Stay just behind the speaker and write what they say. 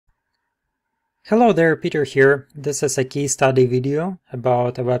Hello there, Peter here. This is a case study video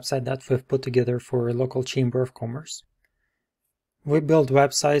about a website that we've put together for a local Chamber of Commerce. We build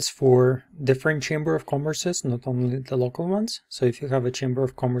websites for different Chamber of Commerces, not only the local ones. So if you have a Chamber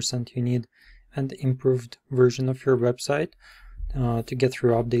of Commerce and you need an improved version of your website to get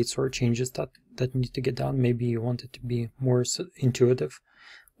through updates or changes that need to get done, maybe you want it to be more intuitive,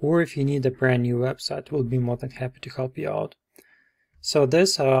 or if you need a brand new website, we'll be more than happy to help you out. So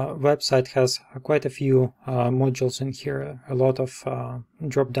this website has quite a few modules in here, a lot of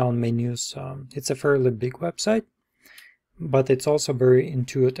drop-down menus. It's a fairly big website, but it's also very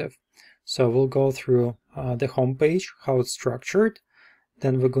intuitive. So we'll go through the home page, how it's structured.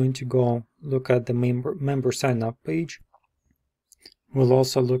 Then we're going to go look at the member sign-up page. We'll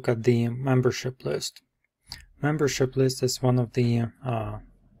also look at the membership list. Membership list is one of the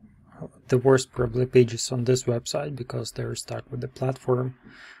worst probably pages on this website because they're stuck with the platform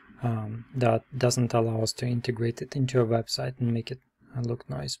that doesn't allow us to integrate it into a website and make it look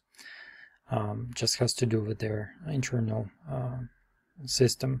nice. Just has to do with their internal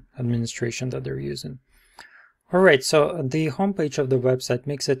system administration that they're using. Alright, so the homepage of the website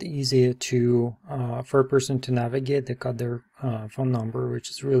makes it easy to for a person to navigate. They got their phone number,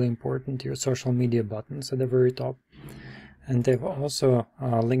 which is really important, your social media buttons at the very top. And they've also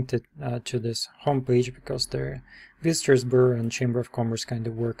linked it to this homepage because their Visitors Bureau and Chamber of Commerce kind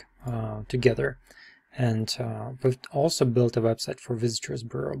of work together. And we've also built a website for Visitors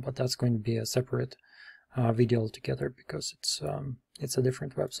Bureau, but that's going to be a separate video altogether because it's a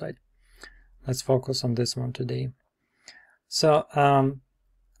different website. Let's focus on this one today. So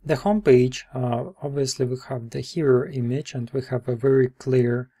the homepage, obviously we have the hero image and we have a very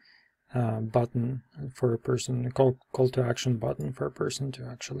clear button for a person, call to action button for a person to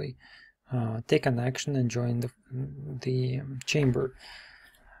actually take an action and join the chamber.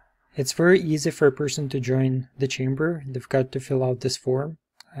 It's very easy for a person to join the chamber. They've got to fill out this form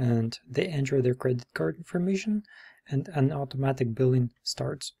and they enter their credit card information and an automatic billing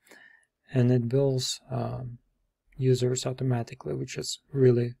starts. And it bills users automatically, which is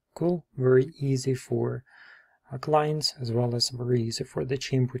really cool, very easy for clients, as well as very easy for the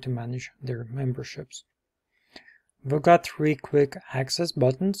chamber to manage their memberships. We've got 3 quick access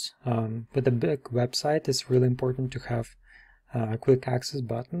buttons. With a big website, it's really important to have quick access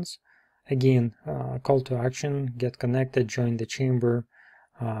buttons. Again, call to action, get connected, join the chamber,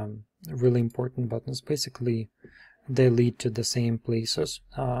 really important buttons. Basically, they lead to the same places.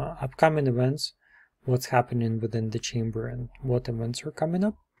 Upcoming events, what's happening within the chamber and what events are coming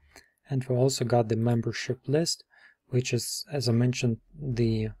up. And we also got the membership list, which is, as I mentioned,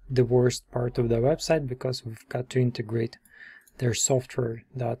 the worst part of the website because we've got to integrate their software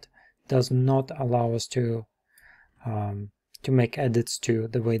that does not allow us to make edits to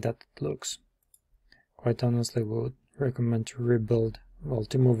the way that it looks. Quite honestly, we would recommend to rebuild, well,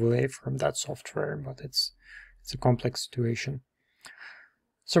 to move away from that software, but it's a complex situation.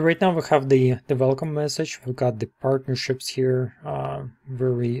 So right now we have the welcome message. We've got the partnerships here.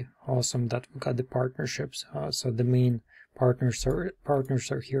 Very awesome that we've got the partnerships. So the main partners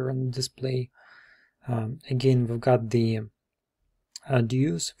are here on display. Again, we've got the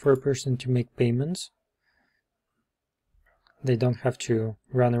dues for a person to make payments. They don't have to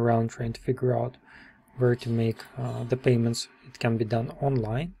run around trying to figure out where to make the payments. It can be done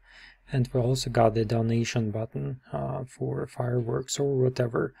online. And we also got the donation button for fireworks or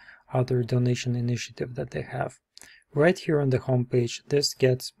whatever other donation initiative that they have. Right here on the home page, this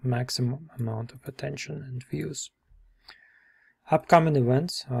gets maximum amount of attention and views. Upcoming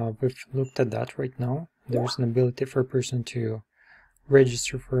events, we've looked at that right now. There's an ability for a person to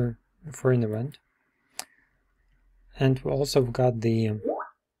register for an event. And we also got the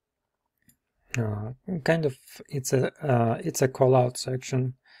it's a call out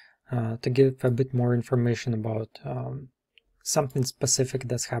section. To give a bit more information about something specific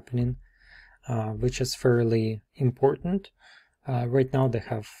that's happening, which is fairly important. Right now they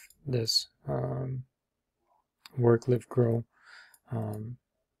have this Work, Live, Grow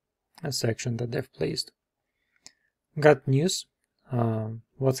a section that they've placed. Got news,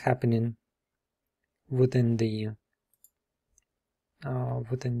 what's happening within the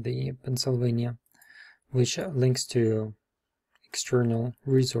Pennsylvania, which links to external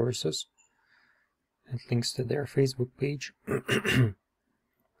resources. It links to their Facebook page.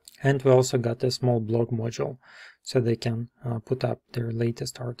 And we also got a small blog module so they can put up their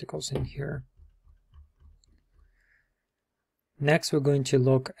latest articles in here. Next, we're going to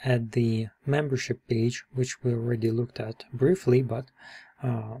look at the membership page, which we already looked at briefly, but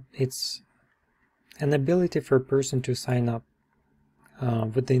it's an ability for a person to sign up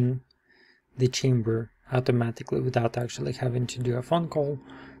within the chamber automatically without actually having to do a phone call.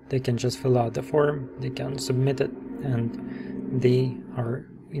 They can just fill out the form, they can submit it, and they are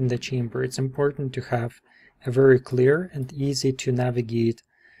in the chamber. It's important to have a very clear and easy to navigate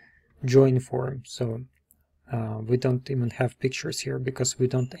join form. So we don't even have pictures here because we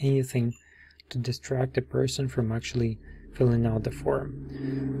don't want anything to distract the person from actually filling out the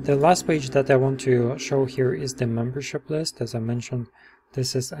form. The last page that I want to show here is the membership list. As I mentioned,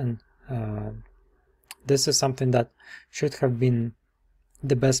 this is something that should have been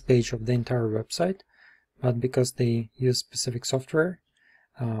the best page of the entire website, but because they use specific software,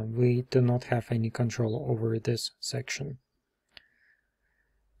 we do not have any control over this section.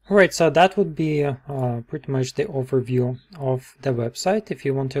 Alright, so that would be pretty much the overview of the website. If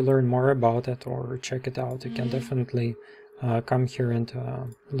you want to learn more about it or check it out, you can definitely come here and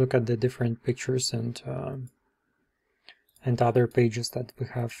look at the different pictures and other pages that we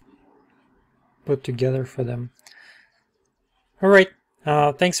have put together for them. Alright,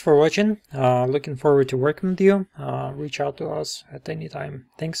 thanks for watching. Looking forward to working with you. Reach out to us at any time.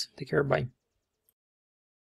 Thanks, take care, bye.